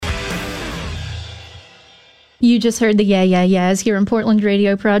You just heard the Yeah Yeah Yeahs here in Portland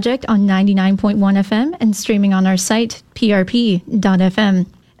Radio Project on 99.1 FM and streaming on our site, prp.fm.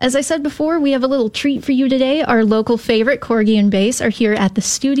 As I said before, we have a little treat for you today. Our local favorite, Korgy and Bass, are here at the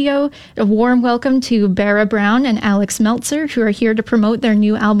studio. A warm welcome to Bara Brown and Alex Meltzer, who are here to promote their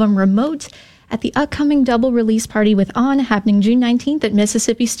new album, Remote, at the upcoming double release party with On, happening June 19th at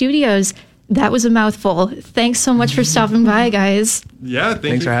Mississippi Studios. That was a mouthful. Thanks so much for stopping by, guys. Yeah,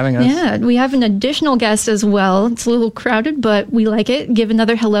 thanks for having us. Yeah, we have an additional guest as well. It's a little crowded, but we like it. Give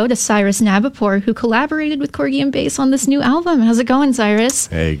another hello to Cyrus Nabipoor, who collaborated with Korgy and Bass on this new album. How's it going, Cyrus?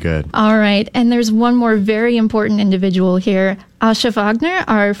 Hey, good. All right, and there's one more very important individual here. Asha Wagner,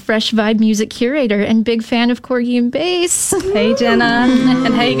 our Fresh Vibe music curator and big fan of Korgy and Bass. Hey, Jenna.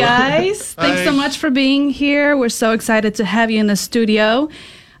 And hey, guys. Thanks so much for being here. We're so excited to have you in the studio.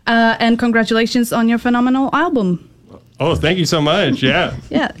 And congratulations on your phenomenal album. Oh, thank you so much. Yeah.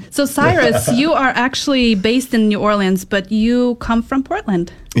 Yeah. So, Cyrus, you are actually based in New Orleans, but you come from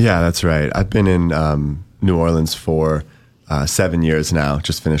Portland. Yeah, that's right. I've been in New Orleans for 7 years now,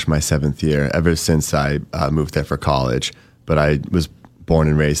 just finished my 7th year, ever since I moved there for college. But I was born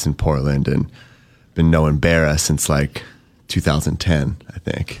and raised in Portland and been knowing Bara since like 2010, I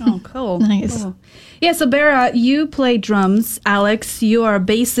think. Oh, cool. Nice. Cool. Yeah, so Bara, you play drums. Alex, you are a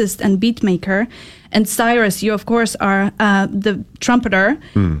bassist and beat maker. And Cyrus, you, of course, are the trumpeter.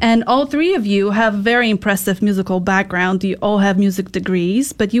 And all three of you have very impressive musical background. You all have music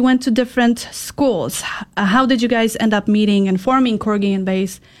degrees, but you went to different schools. How did you guys end up meeting and forming Korgy and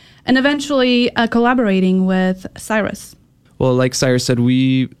Bass and eventually collaborating with Cyrus? Well, like Cyrus said,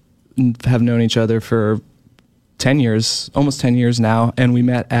 we have known each other for 10 years, almost 10 years now, and we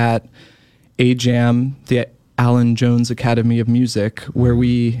met at A-Jam, the Alan Jones Academy of Music, where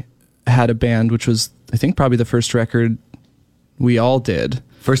we had a band, which was, I think, probably the first record we all did.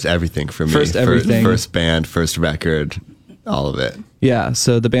 First everything for me. First everything. First band, first record, all of it. Yeah,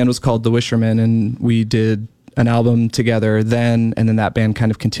 so the band was called The Wishermen, and we did an album together then, and then that band kind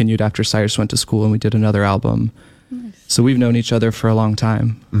of continued after Cyrus went to school, and we did another album. Nice. So we've known each other for a long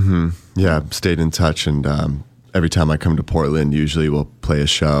time. Mm-hmm. Yeah, stayed in touch, and every time I come to Portland, usually we'll play a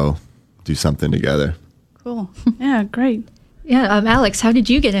show, do something together. Cool. Yeah, great. Yeah, Alex, how did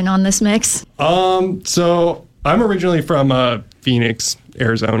you get in on this mix? So I'm originally from Phoenix,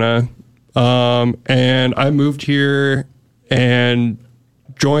 Arizona, and I moved here and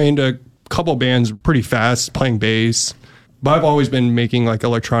joined a couple bands pretty fast, playing bass. But I've always been making like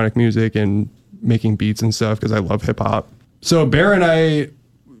electronic music and making beats and stuff because I love hip hop. So Bara and I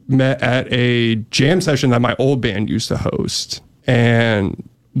met at a jam session that my old band used to host, and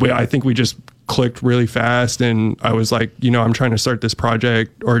I think we just clicked really fast. And I was like, I'm trying to start this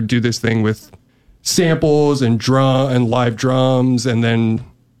project or do this thing with samples and drum and live drums. And then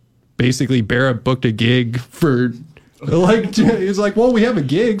basically Bara booked a gig for like, he was like, well, we have a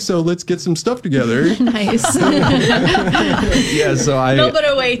gig, so let's get some stuff together. Nice. Yeah, so No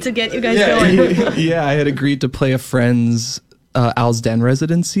better way to get you guys going. Yeah, I had agreed to play a friend's Al's Den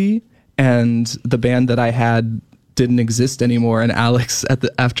residency, and the band that I had didn't exist anymore. And Alex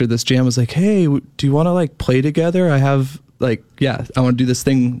after this jam was like, hey, do you want to like play together? I have I want to do this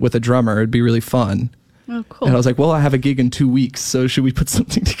thing with a drummer. It'd be really fun. Oh, cool. And I was like, well, I have a gig in 2 weeks, so should we put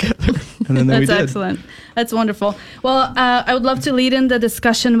something together? And then we did. That's excellent. That's wonderful. Well, I would love to lead in the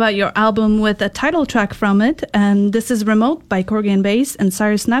discussion about your album with a title track from it. And this is Remote by Korgy and Bass and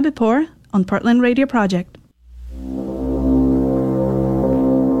Cyrus Nabipoor on Portland Radio Project.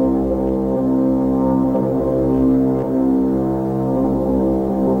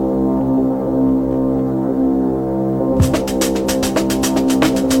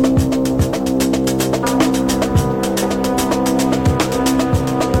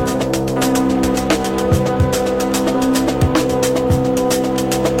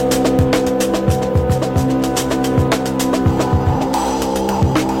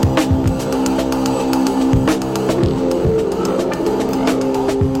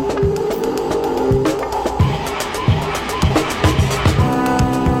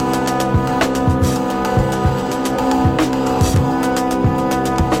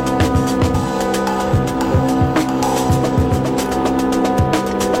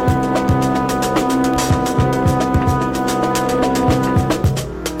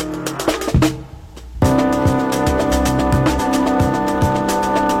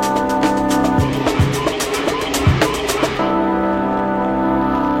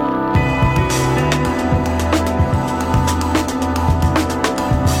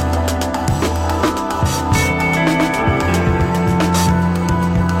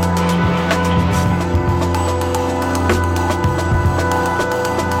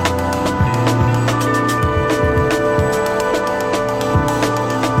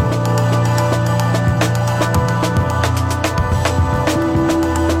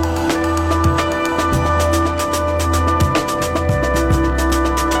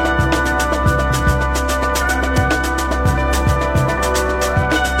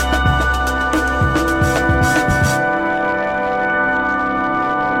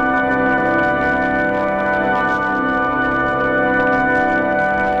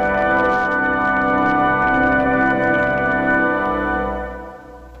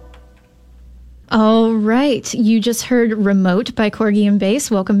 right. You just heard Remote by Korgy and Bass.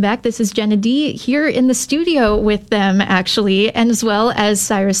 Welcome back. This is Jenna D here in the studio with them, actually, and as well as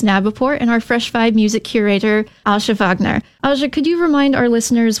Cyrus Nabipoor and our Fresh Vibe music curator, Asha Wagner. Asha, could you remind our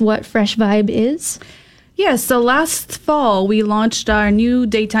listeners what Fresh Vibe is? Yes, so last fall we launched our new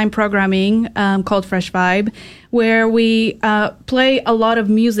daytime programming called Fresh Vibe, where we play a lot of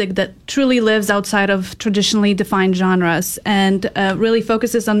music that truly lives outside of traditionally defined genres and really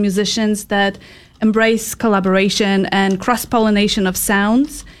focuses on musicians that embrace collaboration and cross-pollination of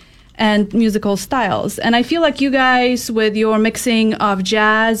sounds and musical styles. And I feel like you guys, with your mixing of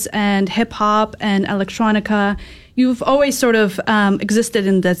jazz and hip-hop and electronica, you've always sort of existed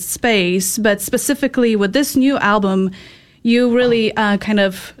in that space, but specifically with this new album, you really kind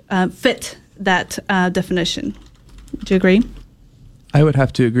of fit that definition. Would you agree? I would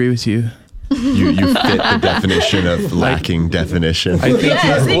have to agree with you. You fit the definition of lacking definition. I think,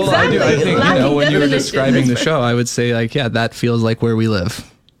 Yes, well, I do. I exactly. think, Lacking when you were definition. describing the show, I would say, like, yeah, that feels like where we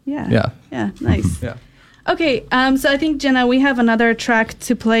live. Yeah, nice. Yeah. Okay, so I think, Jenna, we have another track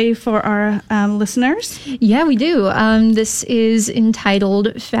to play for our listeners. Yeah, we do. This is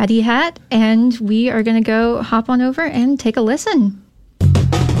entitled Fatty Hat, and we are going to go hop on over and take a listen.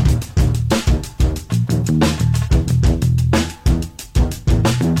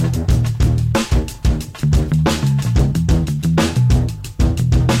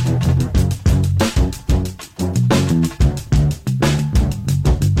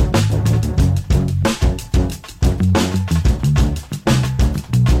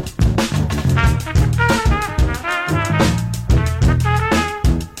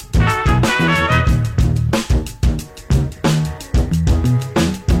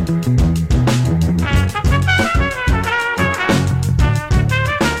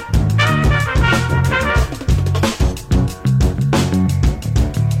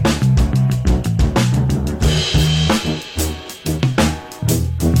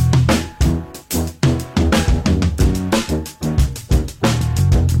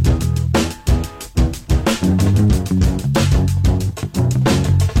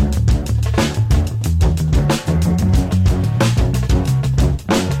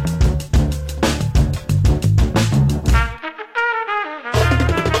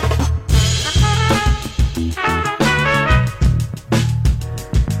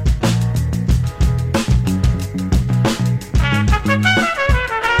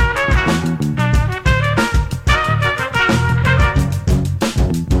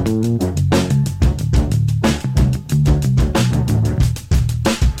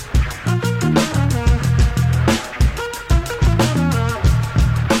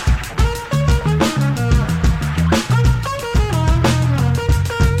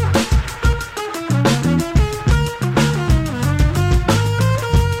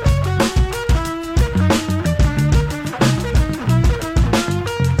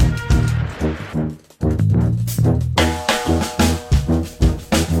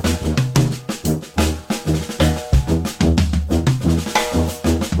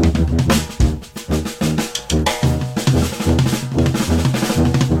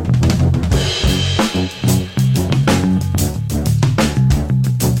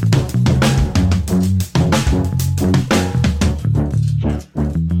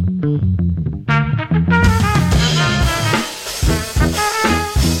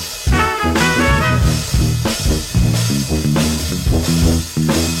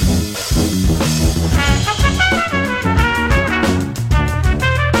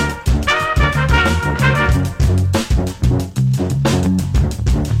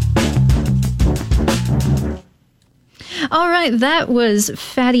 All right, that was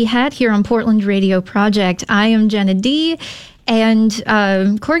Fatty Hat here on Portland Radio Project. I am Jenna D, and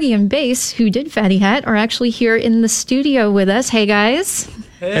Korgy and Bass, who did Fatty Hat, are actually here in the studio with us. Hey, guys.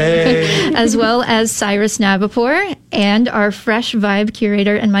 Hey. As well as Cyrus Nabipoor and our Fresh Vibe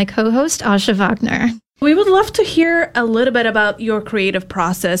curator and my co-host, Asha Wagner. We would love to hear a little bit about your creative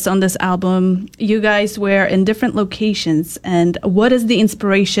process on this album. You guys were in different locations, and what is the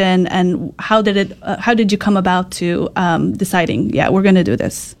inspiration, and how did you come about to deciding, yeah, we're going to do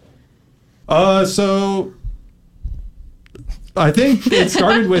this? So I think it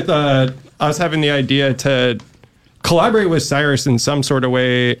started with us having the idea to collaborate with Cyrus in some sort of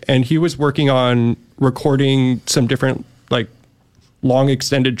way, and he was working on recording some different, like, long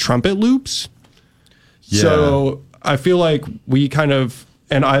extended trumpet loops. Yeah. So I feel like we kind of,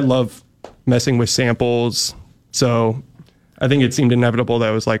 and I love messing with samples. So I think it seemed inevitable that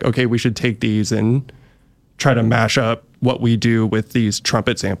I was like, okay, we should take these and try to mash up what we do with these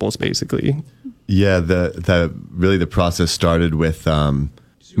trumpet samples, basically. Yeah, the process started with You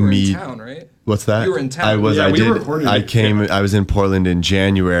were me. in town, right? What's that? You were in town. I was. Yeah, I we did. recorded I it. came. I was in Portland in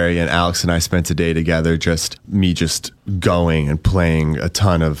January, and Alex and I spent a day together. Just going and playing a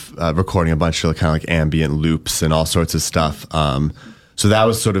ton of recording a bunch of kind of like ambient loops and all sorts of stuff. So that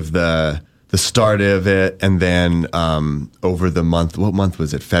was sort of the start of it, and then over the month. What month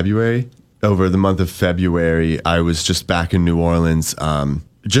was it? February. Over the month of February, I was just back in New Orleans,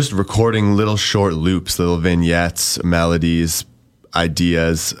 just recording little short loops, little vignettes, melodies,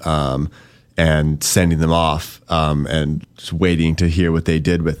 ideas, and sending them off, and just waiting to hear what they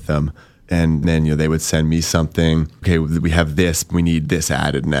did with them. And then, they would send me something. Okay, we have this. We need this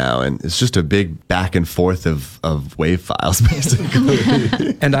added now, and it's just a big back and forth of WAV files,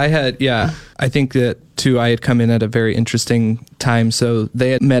 basically. And I think that too, I had come in at a very interesting time. So they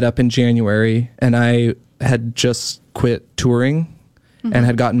had met up in January, and I had just quit touring and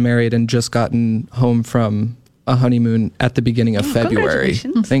had gotten married and just gotten home from a honeymoon at the beginning of February.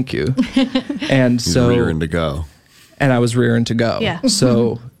 Congratulations. Thank you. And He's so rearing to go. and I was rearing to go. Yeah.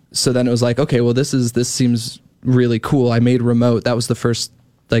 So then it was like, okay, well, this seems really cool. I made Remote. That was the first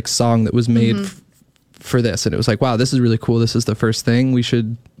like song that was made for this. And it was like, wow, this is really cool. This is the first thing. We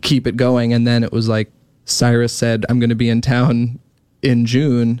should keep it going. And then it was like, Cyrus said, I'm going to be in town in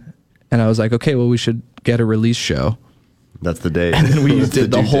June. And I was like, okay, well, we should get a release show. That's the date. And then we That's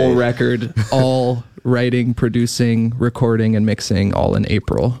did the due whole date. record, all writing, producing, recording, and mixing all in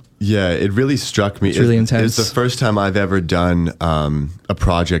April. Yeah, it really struck me. It's really intense. It's the first time I've ever done a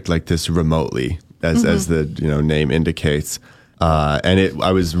project like this remotely, as the name indicates. And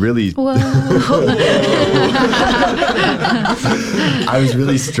I was really, Whoa. I was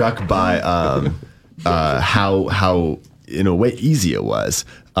really struck by how in a way easy it was.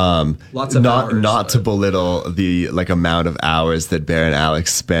 Lots of hours, not to belittle the amount of hours that Bear and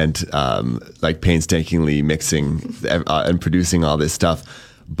Alex spent painstakingly mixing and producing all this stuff.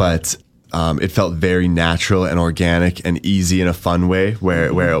 But it felt very natural and organic and easy in a fun way,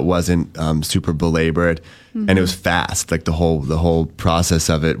 where it wasn't super belabored, and it was fast. Like the whole process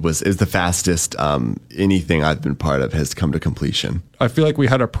of it is the fastest anything I've been part of has come to completion. I feel like we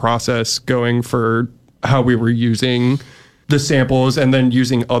had a process going for how we were using the samples and then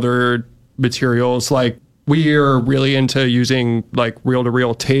using other materials. Like we are really into using like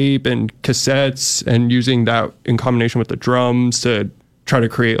reel-to-reel tape and cassettes and using that in combination with the drums to try to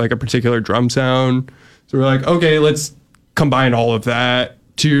create like a particular drum sound. So we're like, okay, let's combine all of that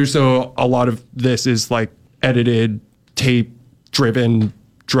too. So a lot of this is like edited tape driven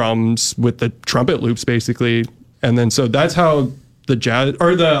drums with the trumpet loops basically. And then so that's how the jazz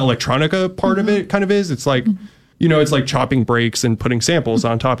or the electronica part of it kind of is. It's like, it's like chopping breaks and putting samples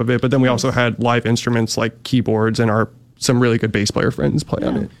on top of it. But then we also had live instruments like keyboards and some really good bass player friends play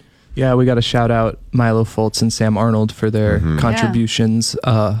on it. Yeah, we got to shout out Milo Foltz and Sam Arnold for their contributions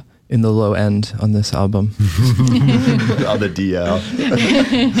in the low end on this album. On the DL.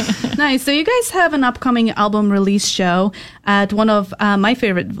 Nice. So you guys have an upcoming album release show at one of my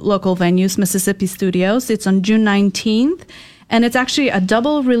favorite local venues, Mississippi Studios. It's on June 19th. And it's actually a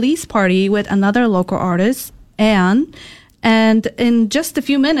double release party with another local artist, Anne. And in just a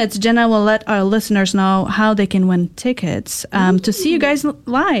few minutes, Jenna will let our listeners know how they can win tickets to see you guys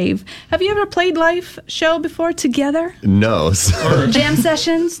live. Have you ever played live show before together? No. Jam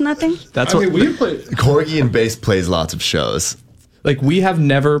sessions? Nothing? That's we played. Corgy and Bass plays lots of shows. like we have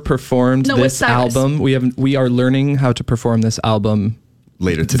never performed No, with this Cyrus. album. We are learning how to perform this album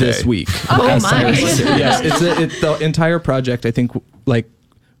Later today. this week. Oh, As my. Cyrus said. Yes, it's the entire project. I think like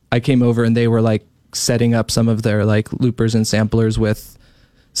I came over and they were like setting up some of their like loopers and samplers with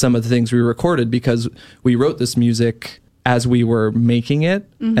some of the things we recorded because we wrote this music as we were making it,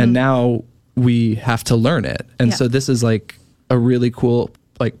 and now we have to learn it. And so this is like a really cool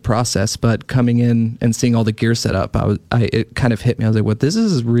like process. But coming in and seeing all the gear set up, it kind of hit me. I was like, "What? This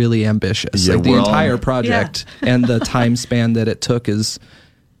is really ambitious." Yeah, like the we're all- entire project and the time span that it took is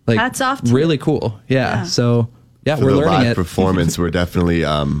like Hats off to really cool. Yeah. So yeah, For we're the learning live it. performance, we're definitely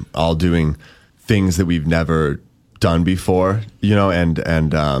all doing things that we've never done before, you know, and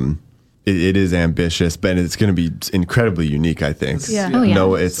it is ambitious, but it's going to be incredibly unique, I think. Yeah. Oh, yeah.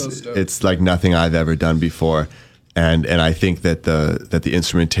 No, So stoked. it's like nothing I've ever done before, and I think that the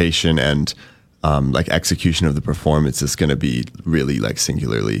instrumentation and like execution of the performance is going to be really like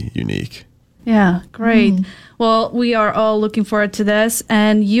singularly unique. Yeah, great. Well, we are all looking forward to this.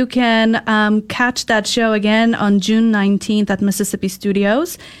 And you can catch that show again on June 19th at Mississippi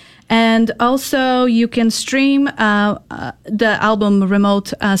Studios. And also, you can stream the album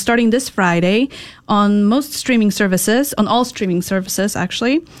Remote starting this Friday on most streaming services, on all streaming services,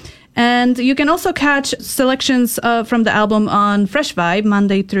 actually. And you can also catch selections from the album on Fresh Vibe,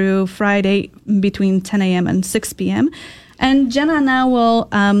 Monday through Friday between 10 a.m. and 6 p.m. And Jenna now will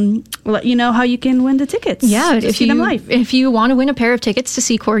let you know how you can win the tickets. Yeah, to see them live. If you want to win a pair of tickets to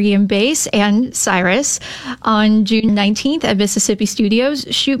see Korgy and Bass and Cyrus on June 19th at Mississippi Studios,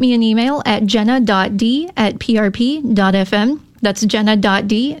 shoot me an email at jenna.d@prp.fm. That's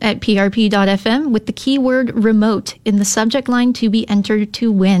jenna.d@prp.fm with the keyword remote in the subject line to be entered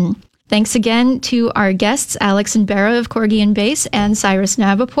to win. Thanks again to our guests, Alex and Barra of Korgy and Bass and Cyrus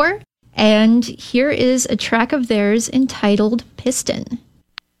Nabipoor. And here is a track of theirs entitled Piston.